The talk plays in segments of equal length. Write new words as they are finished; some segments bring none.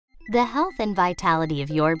The health and vitality of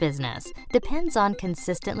your business depends on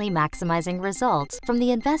consistently maximizing results from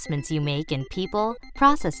the investments you make in people,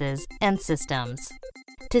 processes, and systems.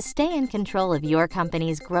 To stay in control of your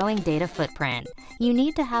company's growing data footprint, you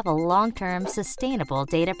need to have a long-term, sustainable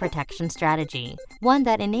data protection strategy, one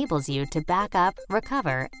that enables you to back up,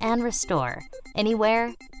 recover, and restore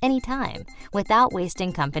anywhere, anytime, without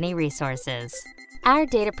wasting company resources. Our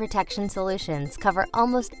data protection solutions cover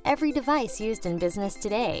almost every device used in business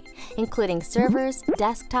today, including servers,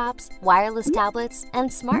 desktops, wireless tablets, and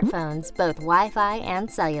smartphones, both Wi-Fi and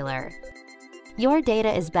cellular. Your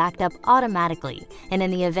data is backed up automatically, and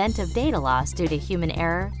in the event of data loss due to human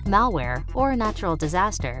error, malware, or a natural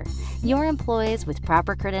disaster, your employees with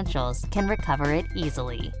proper credentials can recover it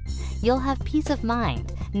easily. You'll have peace of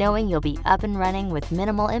mind knowing you'll be up and running with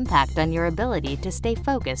minimal impact on your ability to stay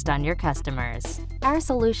focused on your customers. Our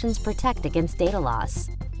solutions protect against data loss.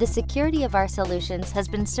 The security of our solutions has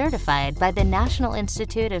been certified by the National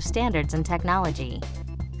Institute of Standards and Technology.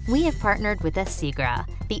 We have partnered with Asigra,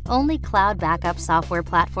 the only cloud backup software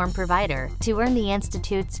platform provider, to earn the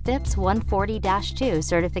Institute's FIPS 140-2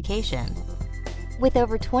 certification. With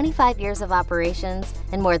over 25 years of operations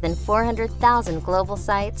and more than 400,000 global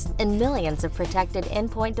sites and millions of protected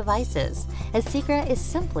endpoint devices, Asigra is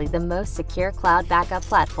simply the most secure cloud backup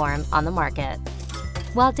platform on the market.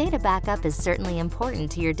 While data backup is certainly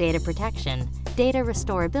important to your data protection, data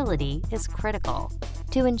restorability is critical.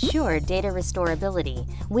 To ensure data restorability,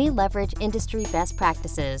 we leverage industry best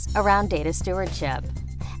practices around data stewardship.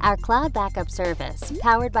 Our cloud backup service,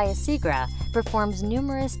 powered by Asigra, performs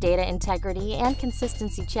numerous data integrity and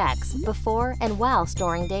consistency checks before and while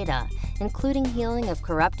storing data, including healing of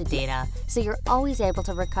corrupted data, so you're always able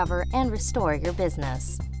to recover and restore your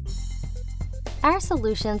business. Our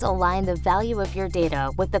solutions align the value of your data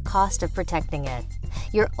with the cost of protecting it.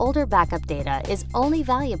 Your older backup data is only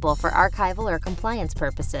valuable for archival or compliance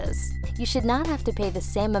purposes. You should not have to pay the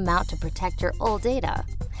same amount to protect your old data.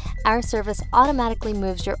 Our service automatically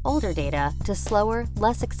moves your older data to slower,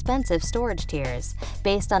 less expensive storage tiers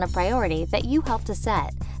based on a priority that you help to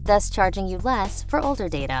set, thus charging you less for older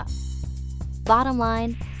data. Bottom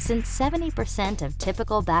line, since 70% of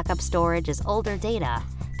typical backup storage is older data,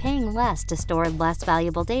 paying less to store less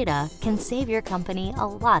valuable data can save your company a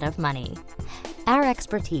lot of money. Our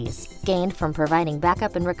expertise, gained from providing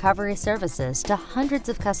backup and recovery services to hundreds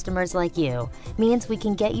of customers like you, means we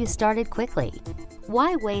can get you started quickly.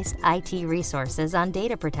 Why waste IT resources on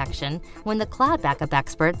data protection when the cloud backup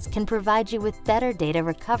experts can provide you with better data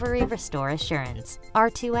recovery restore assurance,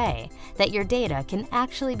 R2A, that your data can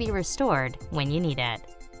actually be restored when you need it?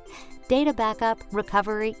 Data backup,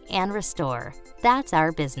 recovery, and restore. That's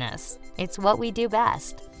our business. It's what we do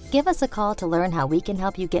best. Give us a call to learn how we can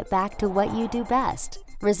help you get back to what you do best,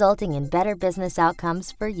 resulting in better business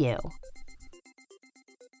outcomes for you.